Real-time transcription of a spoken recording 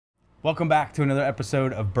Welcome back to another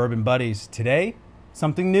episode of Bourbon Buddies. Today,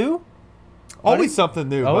 something new? Always something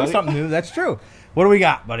new, Always buddy. something new, that's true. What do we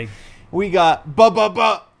got, buddy? We got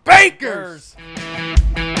Bakers.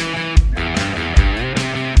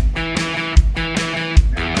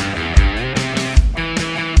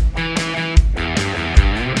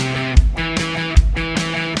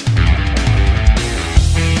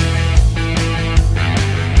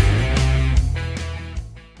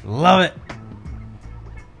 Love it.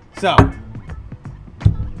 So,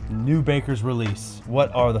 new Baker's release.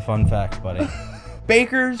 What are the fun facts, buddy?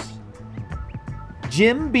 Bakers,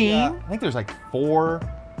 Jim Beam. Yeah. I think there's like 4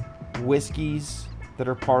 whiskeys that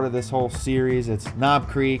are part of this whole series. It's Knob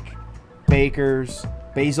Creek, Bakers,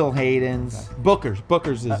 Basil Hayden's, Booker's.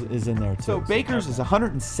 Booker's is in there too. So Bakers is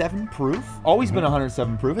 107 proof. Always been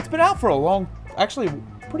 107 proof. It's been out for a long, actually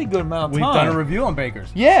pretty good amount of We've time. done a review on Baker's.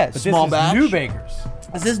 Yeah, but small this is batch. new Baker's.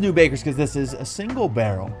 This is new Bakers because this is a single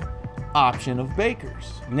barrel option of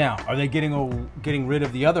Bakers. Now, are they getting rid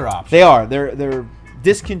of the other option? They are. They're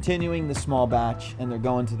discontinuing the small batch and they're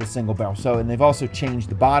going to the single barrel. So, and they've also changed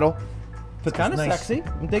the bottle. It's kind of Nice sexy.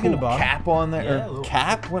 I'm digging the cool bottle. cap on there. Yeah, a Or little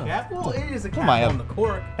cap? What? Cap? Well, it is a cap my on the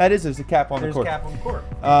cork. That is. There's a cap on There's the cork. a cap on the cork.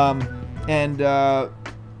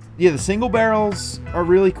 Yeah, the single barrels are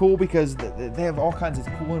really cool because they have all kinds of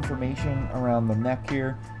cool information around the neck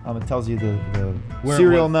here. It tells you the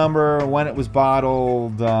serial number, when it was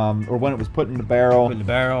bottled, or when it was put in the barrel. Put in the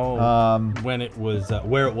barrel. When it was,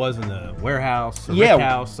 where it was in the warehouse, or Yeah. rick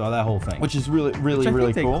house, all that whole thing. Which is really I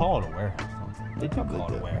think they cool. call it a warehouse. They do probably call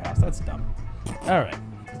it a do. warehouse. That's dumb. All right,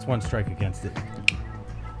 that's one strike against it.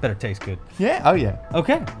 Better taste good. Yeah. Oh yeah.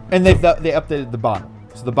 Okay. And they updated the bottle,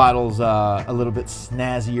 so the bottle's a little bit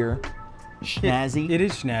snazzier. Snazzy. It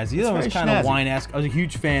is snazzy. That was very kind of snazzy. wine-esque. I was a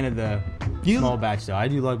huge fan of the small batch, though. I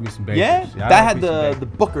do love me some Bakers. Yeah, I that like had me some the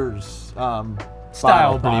Bakers. Booker's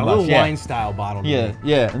style pretty bottle, much. little Yeah. wine style bottle. to Yeah, me.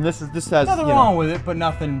 yeah, and this has Nothing you know, wrong with it, but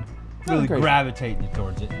nothing really crazy. gravitating you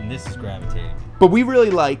towards it, and this is gravitating. But we really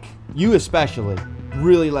like, you especially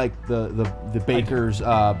really like the Baker's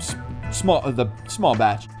small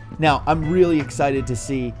batch. Now I'm really excited to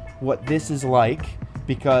see what this is like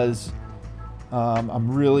because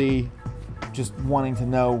I'm really just wanting to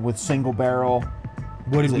know with single barrel.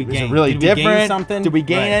 What Is did we it gain? really Did we gain different? something? Did we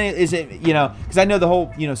gain Right. any? Is it, you know, because I know the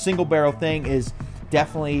whole, you know, single barrel thing is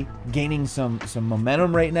definitely gaining some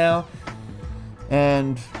momentum right now.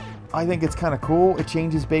 And I think it's kind of cool. It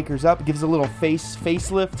changes Baker's up. It gives a little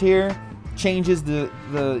facelift here. Changes the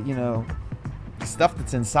you know, stuff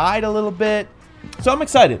that's inside a little bit. So I'm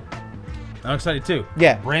excited. I'm excited too.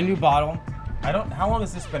 Yeah. Brand new bottle. How long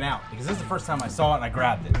has this been out? Because this is the first time I saw it and I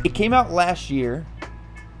grabbed it. It came out last year,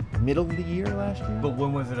 middle of the year last year. But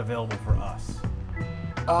when was it available for us?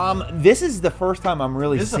 This is the first time I'm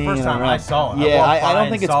really This is the seeing first it time around. I saw it. I Yeah, walked I by don't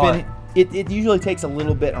and think it's saw been. It usually takes a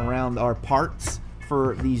little bit around our parts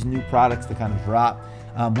for these new products to kind of drop.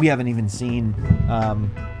 We haven't even seen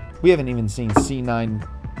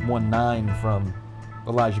C919 from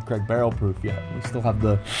Elijah Craig Barrel Proof yet. We still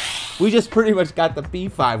have we just pretty much got the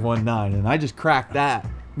B519, and I just cracked that.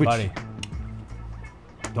 Which, Buddy,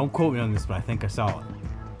 don't quote me on this, but I think I saw it.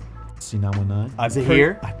 C919. Is it Pretty-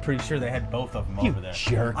 here? I'm pretty sure they had both of them You over there.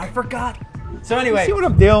 jerk. I forgot. So You anyway, see what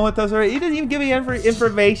I'm dealing with those already? You didn't even give me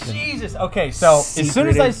information. Jesus. Okay, so as soon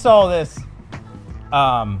as I Secretive. saw this,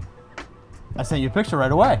 I sent you a picture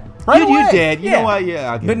right away. You did. You know what?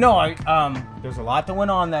 Yeah. But no, there's a lot that went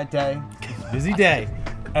on that day. It's a busy day,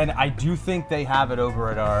 and I do think they have it over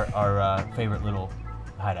at our favorite little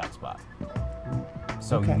hideout spot.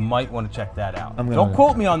 So Okay. you might want to check that out. I'm gonna- Don't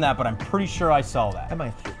quote me on that, but I'm pretty sure I saw that. I might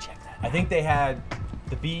have to check that. I think they had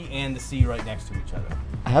the B and the C right next to each other.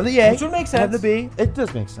 I have the A. Which would make I have the sense. B. It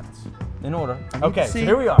does make sense. In order. need Okay, to so see.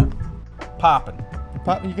 here we are. Popping.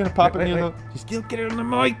 You're gonna pop Wait, it in wait. the. Just get it on the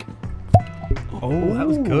mic. Oh, that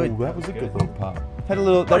was good. That was a good little pop. Had a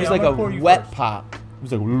little. That Buddy, was I'm like gonna a pour you wet first. pop. It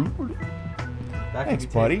was like. That Thanks,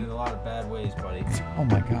 could be buddy. taken in a lot of bad ways, buddy. Oh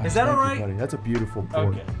my gosh. Is that thank all you, right? buddy. That's a beautiful pour.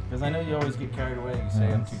 Okay, because I know you always get carried away. You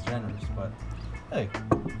say I'm too generous, but hey,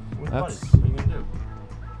 we're That's- buddies. What are you gonna do?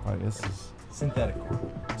 All right, this is Synthetic cork.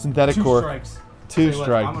 synthetic Two cork. strikes. Two Tell you what,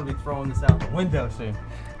 strikes. I'm gonna be throwing this out the window soon.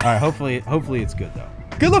 All right, hopefully it's good though.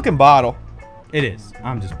 Good looking bottle. It is.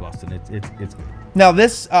 I'm just busting. It's good. Now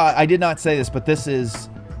this, I did not say this, but this is.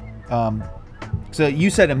 So you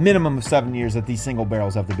said a minimum of 7 years that these single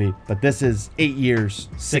barrels have to be, but this is 8 years,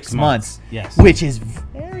 6 months. Yes. Which is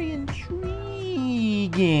very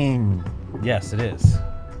intriguing. Yes, it is.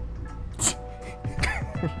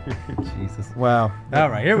 Jesus. Wow. All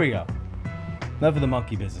right, here we go. Enough of the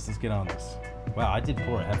monkey business. Let's get on this. Wow, I did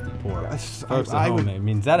pour a hefty pour. Yes, Folks I at home, would- I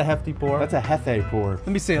mean, is that a hefty pour? That's a Hefe pour. Let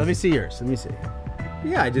me see yours. Let me see.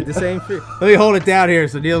 Yeah, I did the same thing. Let me hold it down here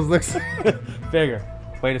so Niels looks bigger.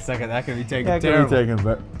 Wait a second, that could be taken Yeah,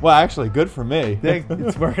 terrible. well, actually, good for me.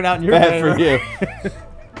 It's working out in your Bad favor. for you.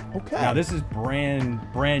 Okay. Now this is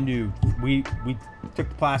brand new. We took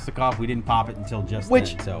the plastic off. We didn't pop it until just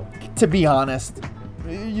Which- then. So To be honest,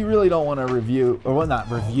 you really don't want to review, or well, not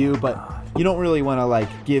review, but you don't really want to like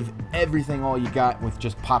give everything all you got with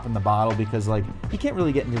just popping the bottle, because like you can't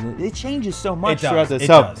really get into it changes so much It does, throughout this. it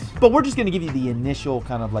So, does. but we're just gonna give you the initial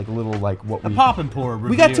kind of like little like what a we pop and pour review.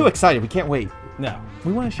 we got too excited. We can't wait. No.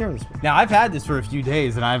 We want to share this. Now I've had this for a few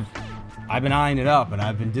days and I've been eyeing it up and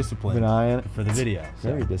I've been disciplined Been eyeing it? for the video. So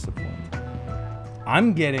Very disappointed.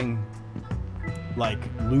 I'm getting like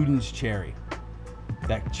Luden's cherry,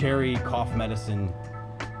 that cherry cough medicine,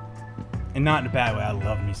 and not in a bad way. I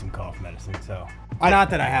love me some cough medicine. So not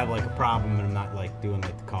that I have like a problem and I'm not like doing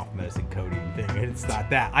like the cough medicine codeine thing. It's not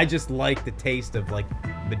that. I just like the taste of like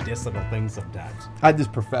medicinal things sometimes. I had this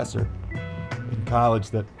professor in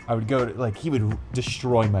college that I would go to, like, he would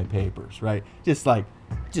destroy my papers, right? Just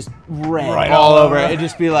red Right all all over over. it. It'd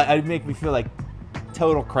just be like, it'd make me feel like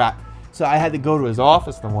total crap. So I had to go to his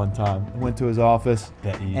office the one time. I went to his office.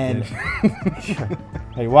 Bet you and did.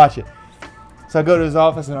 hey, watch it. So I go to his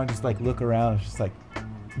office and I just like look around. It's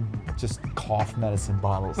just cough medicine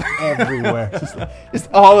bottles everywhere. just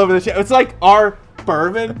all over the shit. It's like our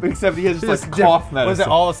bourbon, except he has just like cough medicine. Was it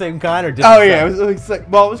all the same kind or different? Oh yeah, it was like,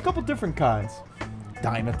 well, it was a couple different kinds.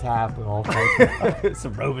 Dimetapp and all kinds.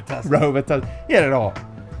 Some Robitussin. Robitussin. He had it all.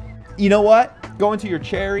 You know what? Going to your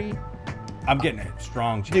cherry, I'm getting a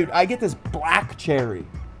strong cherry. dude. I get this black cherry.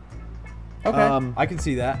 Okay, I can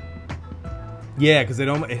see that. Yeah, because it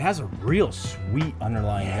has a real sweet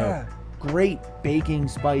underlying note. Great baking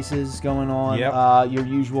spices going on. Yep. Your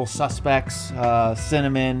usual suspects,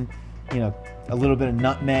 cinnamon, a little bit of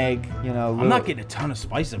nutmeg, I'm not getting a ton of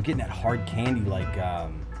spices. I'm getting that hard candy like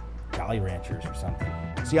Jolly Ranchers or something.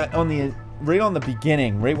 See, right on the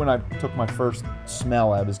beginning, right when I took my first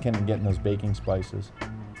smell, I was kind of getting those baking spices.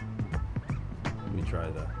 Let me try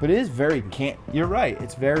that. But it is very you're right.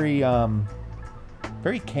 It's very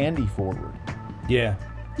very candy forward. Yeah.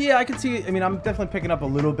 Yeah, I can see it. I mean, I'm definitely picking up a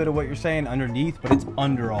little bit of what you're saying underneath, but it's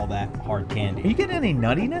under all that hard Are candy. you getting any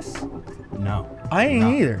nuttiness? No. I ain't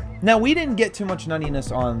No. either. Now, we didn't get too much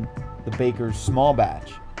nuttiness on the Baker's small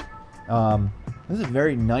batch. This is a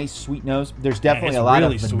very nice sweet nose. There's definitely it's a lot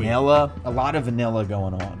really of sweet. vanilla,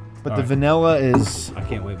 going on. But All the right. vanilla is. I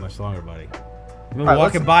can't wait much longer, buddy. I've been All right,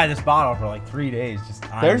 walking by this bottle for like 3 days.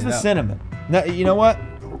 Just eyeing There's it the up. cinnamon. Now, you know what?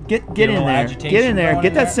 Get Get a in little there. agitation Get in there. going Get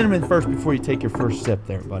in that there. cinnamon first before you take your first sip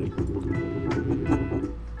there, buddy.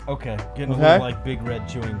 Okay. Getting Okay. a little like big red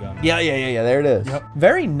chewing gum. Yeah. There it is. Yep.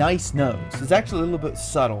 Very nice nose. It's actually a little bit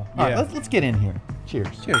subtle. All right, Yeah. let's get in here. Cheers.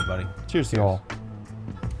 Cheers, buddy. Cheers to all.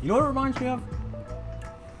 You know what it reminds me of?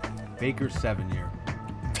 Baker's 7-year.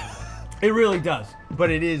 It really does. But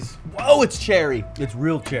it is, Whoa, it's cherry. it's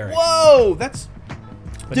real cherry. Whoa, that's.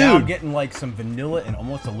 But now I'm Dude. getting like some vanilla and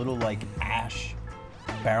almost a little like ash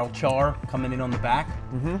barrel char coming in on the back.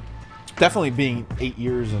 Definitely being 8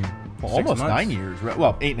 years and almost months. 9 years, right?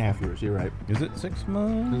 Well, 8.5 years. You're right. Is it 6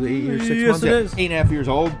 months? Is it 8 years, 6 yes, months? it Yeah. is. 8.5 years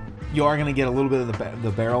old. You are gonna get a little bit of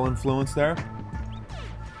the barrel influence there.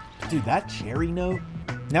 Dude, that cherry note.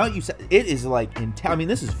 Now you said it is like I mean,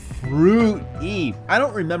 this is fruity. I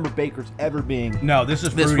don't remember Baker's ever being No, this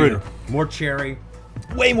is This fruitier. fruit. More cherry.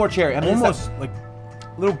 way more cherry. I mean, Almost like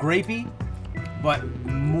a little grapey, but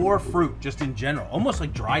more fruit just in general. Almost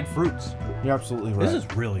like dried fruits. you're absolutely right. This is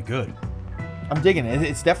really good. I'm digging it.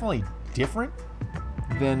 It's definitely different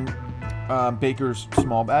than Baker's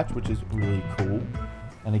small batch, which is really cool.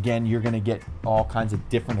 And again, you're going to get all kinds of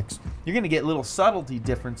different. You're going to get little subtlety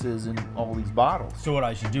differences in all these bottles. So what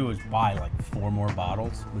I should do is buy like 4 more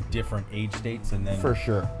bottles with different age states and then... For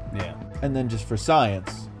sure. Yeah. And then just for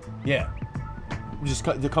science, Yeah. just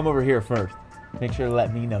to come over here first. Make sure to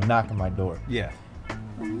let me know. Knock on my door. Yeah.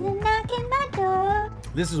 Knocking my door.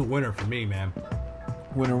 This is a winner for me, man.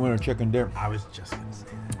 Winner, winner, chicken dinner. I was just going to say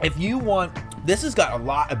that. If you want, this has got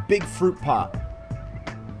a big fruit pop.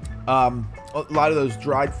 A lot of those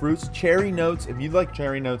dried fruits, cherry notes. If you like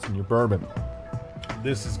cherry notes in your bourbon,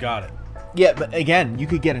 This has got it. yeah. But again, you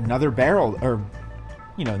could get another barrel or,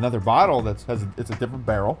 another bottle it's a different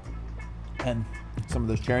barrel, and some of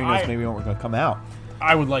those cherry notes maybe aren't going to come out.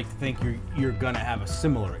 I would like to think you're gonna have a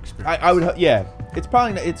similar experience. I would, yeah. It's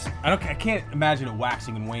probably it's I can't imagine it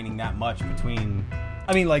waxing and waning that much between.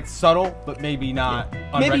 I mean, like subtle, but maybe not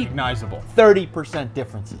Maybe- unrecognizable. 30%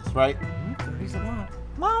 differences, right? 30's a lot.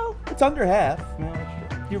 Well, it's under half. No,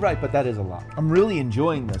 that's true. You're right, but that is a lot. I'm really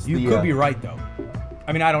enjoying this. You could be right though.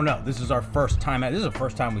 I mean, I don't know. This is our first time. This is the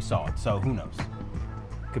first time we saw it, so who knows?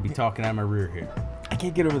 Could be talking out my rear here. I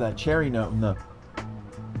can't get over that cherry note and the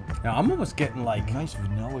Now I'm almost getting like nice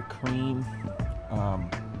vanilla cream. I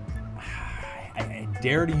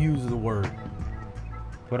dare to use the word,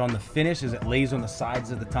 but on the finish, as it lays on the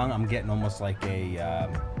sides of the tongue, I'm getting almost like a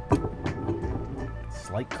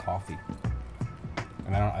slight coffee.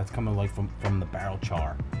 And I don't. It's coming like from the barrel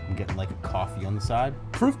char. I'm getting like a coffee on the side.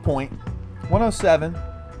 Proof point, 107.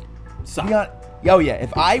 Solid. Oh yeah,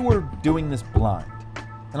 if I were doing this blind,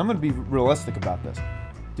 and I'm gonna be realistic about this,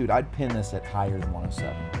 dude, I'd pin this at higher than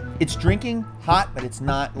 107. It's drinking hot, but it's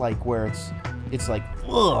not like where it's like,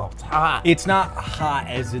 ugh, it's hot. It's not hot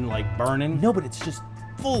as in like burning. No, but it's just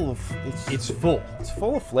full of It's full. It's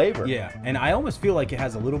full of flavor. Yeah, and I almost feel like it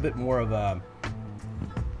has a little bit more of a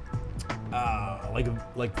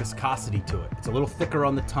like viscosity to it. It's a little thicker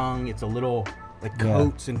on the tongue. It's a little like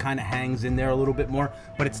coats and kind of hangs in there a little bit more,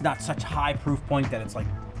 but it's not such high proof point that it's like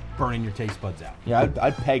burning your taste buds out. Yeah,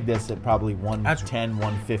 I'd peg this at probably 110,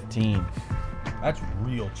 115. That's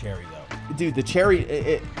real cherry though. Dude, the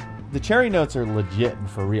cherry, the cherry notes are legit and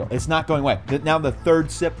for real. It's not going away. Now the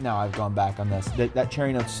third sip, now I've gone back on this. That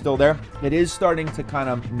cherry note's still there. It is starting to kind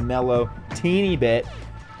of mellow teeny bit,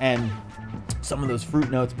 and some of those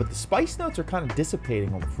fruit notes, but the spice notes are kind of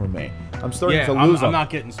dissipating for me. I'm starting to lose them. I'm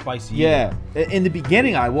not getting spicy. Yeah, in the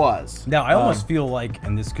beginning I was. Now I almost feel like,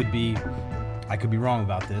 and this could be, I could be wrong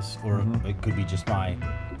about this, or it could be just my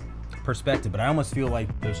perspective, but I almost feel like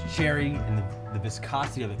those cherry and the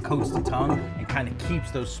viscosity of it coats the tongue and kind of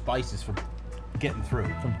keeps those spices from getting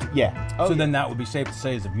through. So then that would be safe to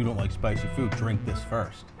say is if you don't like spicy food, drink this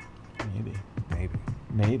first.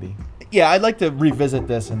 Maybe. Yeah, I'd like to revisit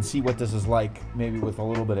this and see what this is like, maybe with a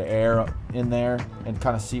little bit of air in there, and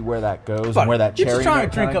kind of see where that goes and where that cherry You're just trying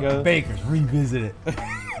note to drink kinda up goes. Baker's. Revisit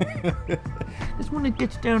it. Just when it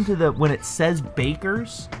gets down to when it says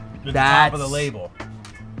Baker's, At the top of the label.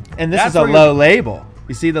 And this That's is a where low label.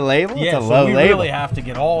 You see the label? Yeah, it's a so low we label. really have to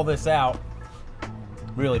get all this out,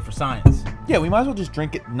 really, for science. Yeah, we might as well just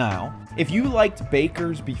drink it now. If you liked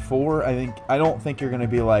Baker's before, I don't think you're gonna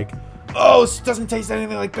be like, oh, this doesn't taste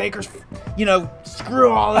anything like Baker's. You know,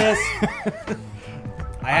 screw all this.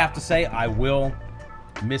 I have to say, I will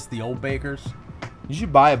miss the old Baker's. You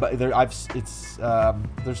should buy it, but there's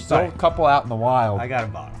still a couple out in the wild. I got a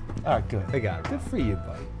bottle. All right, good. I got it. Good for you,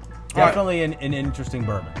 buddy. Definitely an interesting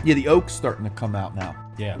bourbon. Yeah, the oak's starting to come out now.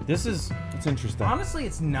 Yeah, this is, It's interesting. honestly,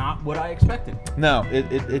 it's not what I expected. No,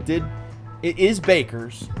 it is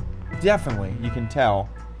Baker's, definitely. You can tell,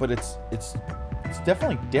 but it's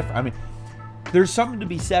definitely different. I mean, there's something to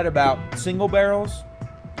be said about single barrels,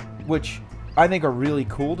 which I think are really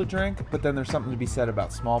cool to drink. But then there's something to be said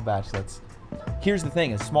about small batch. Here's the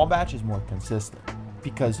thing: is small batch is more consistent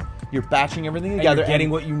because you're batching everything together. You're getting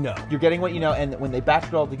what you know. You're getting what you know, and when they batch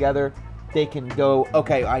it all together, they can go,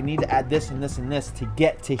 okay, I need to add this and this and this to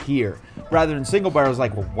get to here. Rather than single barrels,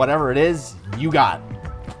 like, well, whatever it is, you got.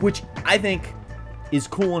 Which I think is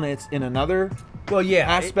cool, and it's in another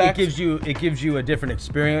aspect. It gives you a different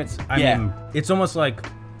experience. I mean, it's almost like,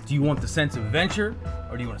 do you want the sense of adventure,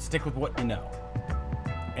 or do you want to stick with what you know?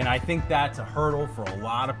 And I think that's a hurdle for a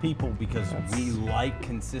lot of people because we like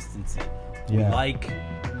consistency. We like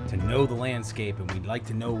to know the landscape, and we like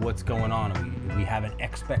to know what's going on, and we have an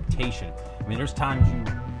expectation. I mean, there's times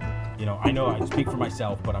you know, I know I speak for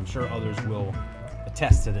myself, but I'm sure others will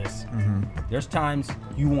attest to this. There's times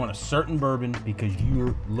you want a certain bourbon because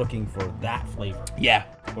you're looking for that flavor. Yeah.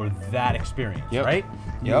 Or that experience, right?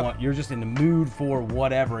 You're just in the mood for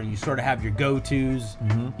whatever, and you sort of have your go-tos.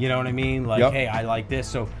 You know what I mean? Like, hey, I like this.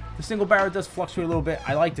 So the single barrel does fluctuate a little bit.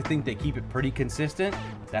 I like to think they keep it pretty consistent.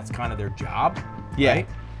 That's kind of their job, right?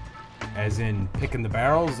 As in picking the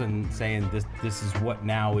barrels and saying this is what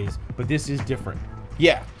now is, but this is different.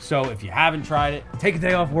 Yeah. So if you haven't tried it, take a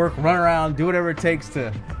day off work, run around, do whatever it takes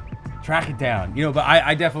to track it down. You know, but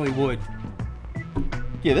I definitely would.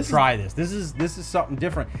 Yeah, try this. This is something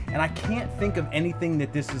different, and I can't think of anything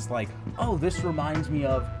that this is like. Oh, this reminds me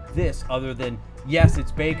of this, other than yes,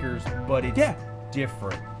 it's Baker's, but it's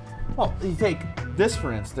different. Well, you take this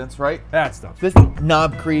for instance, right? That stuff. This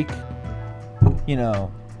Knob Creek, you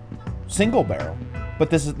know, single barrel, but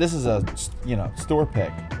this is a store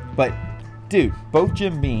pick. But dude, both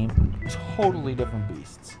Jim Beam, totally different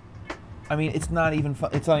beasts. I mean, it's not even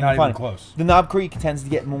fun. It's not even funny. Close. The Knob Creek tends to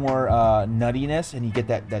get more nuttiness, and you get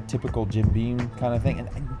that typical Jim Beam kind of thing.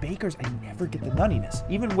 And Baker's, I never get the nuttiness.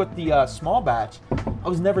 Even with the small batch, I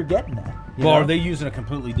was never getting that. Well, are they using a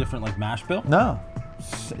completely different like mash bill? No.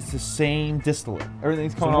 It's the same distillate.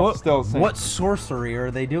 Everything's coming off still the same. What sorcery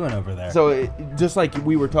are they doing over there? So just like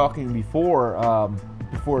we were talking before,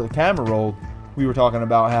 before the camera rolled, we were talking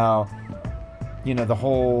about how, you know, the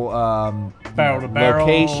whole barrel to barrel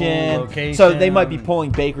location. So they might be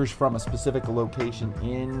pulling bakers from a specific location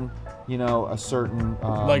in, you know, a certain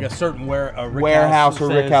like a certain warehouse or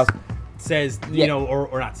rickhouse. Says, you know,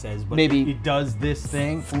 or not says, but maybe it does this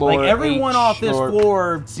thing. Floor like everyone H off this or-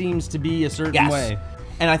 floor seems to be a certain way.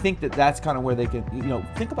 And I think that that's kind of where they can, you know,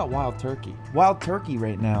 think about Wild Turkey. Wild Turkey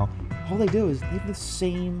right now, all they do is they have the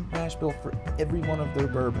same mash bill for every one of their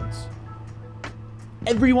bourbons.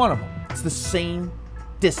 Every one of them. It's the same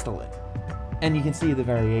distillate. And you can see the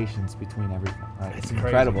variations between everything. Right? It's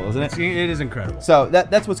incredible, isn't it? It is incredible. So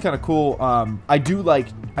that's what's kind of cool. I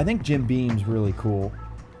think Jim Beam's really cool.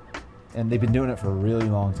 And they've been doing it for a really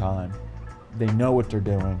long time. They know what they're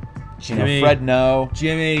doing. Jimmy. You know, Fred No.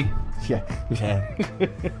 Jimmy. Yeah.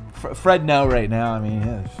 Fred No right now, I mean,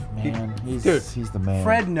 man, he's the man.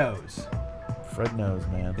 Fred knows. Fred knows,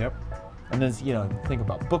 man. Yep. And then, you know, think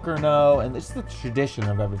about Booker No, and it's the tradition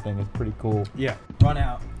of everything is pretty cool. Yeah. Run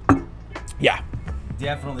out. Yeah.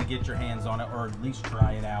 Definitely get your hands on it, or at least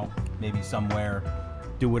try it out. Maybe somewhere.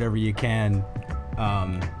 Do whatever you can.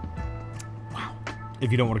 Wow.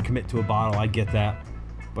 If you don't want to commit to a bottle, I get that.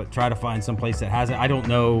 But try to find some place that has it. I don't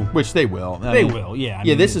know. Which they will. They will, yeah. I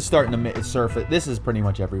mean, this is starting to surf it. This is pretty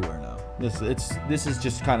much everywhere now. This is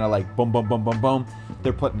just kind of like boom, boom, boom, boom, boom.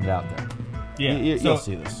 They're putting it out there. Yeah. You'll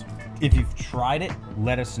see this. If you've tried it,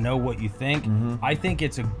 let us know what you think. I think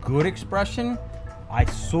it's a good expression. I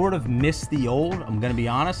sort of miss the old. I'm going to be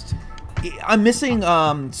honest. I'm missing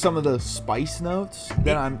some of the spice notes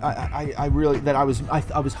that I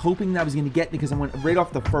was hoping that I was going to get, because I went right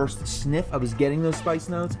off the first sniff. I was getting those spice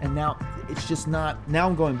notes, and now it's just not. Now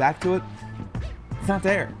I'm going back to it. It's not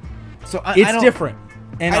there. So it's different.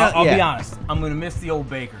 And I'll yeah. be honest. I'm going to miss the old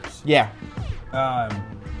bakers. Yeah.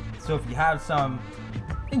 So if you have some,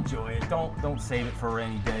 enjoy it. Don't save it for a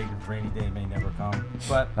rainy day, because rainy day may never come.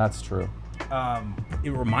 But that's true. It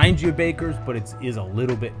reminds you of bakers, but it is a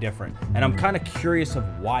little bit different. And I'm kind of curious of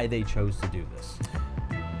why they chose to do this.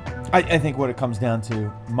 I think what it comes down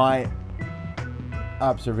to, my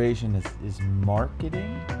observation is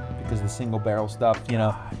marketing, because the single barrel stuff, you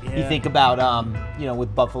know, you think about, you know,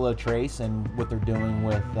 with Buffalo Trace and what they're doing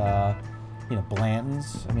with, you know,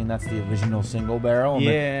 Blanton's. I mean, that's the original single barrel.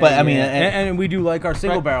 But I mean, and we do like our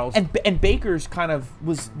single barrels. And Baker's kind of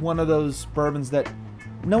was one of those bourbons that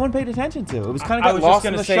no one paid attention to. It was kind of got lost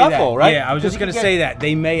in the shuffle, right? Yeah, I was just going to say that.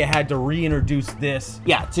 They may have had to reintroduce this.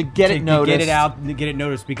 Yeah, to get it noticed. To get it out, to get it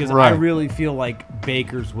noticed, because I really feel like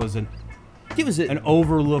Baker's was an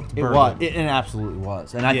overlooked bourbon. It absolutely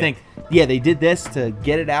was. And I think, they did this to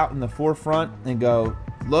get it out in the forefront and go,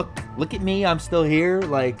 look at me, I'm still here.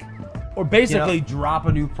 Like, or basically drop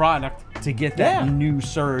a new product to get that new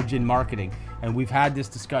surge in marketing. And we've had this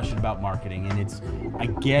discussion about marketing, and I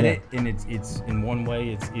get it, and it's in one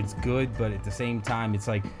way it's good, but at the same time it's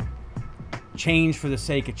like change for the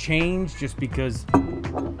sake of change, just because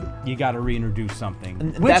you got to reintroduce something.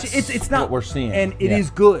 And which it's not what we're seeing, and it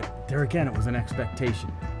is good. There again, it was an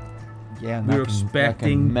expectation. Yeah, and we were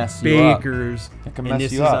expecting bakers, and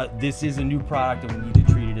this is a new product, and we need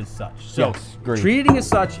to treat it as such. So treating it as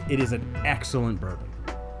such, it is an excellent bourbon.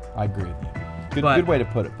 I agree with you. Good way to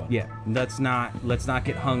put it, buddy. Yeah, let's not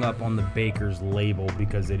get hung up on the baker's label,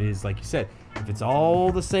 because it is, like you said, if it's all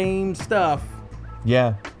the same stuff.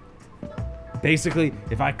 Yeah. Basically,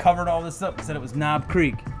 if I covered all this up and said it was Knob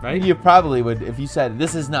Creek, right? You probably would, if you said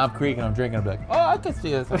this is Knob Creek and I'm drinking, I'd be like, oh, I could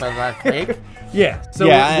see this as Knob Creek. Yeah. So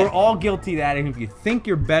we're all guilty of that, and if you think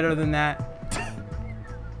you're better than that,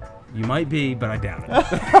 you might be, but I doubt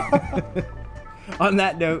it. On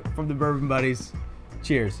that note, from the Bourbon Buddies,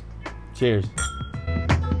 cheers. Cheers.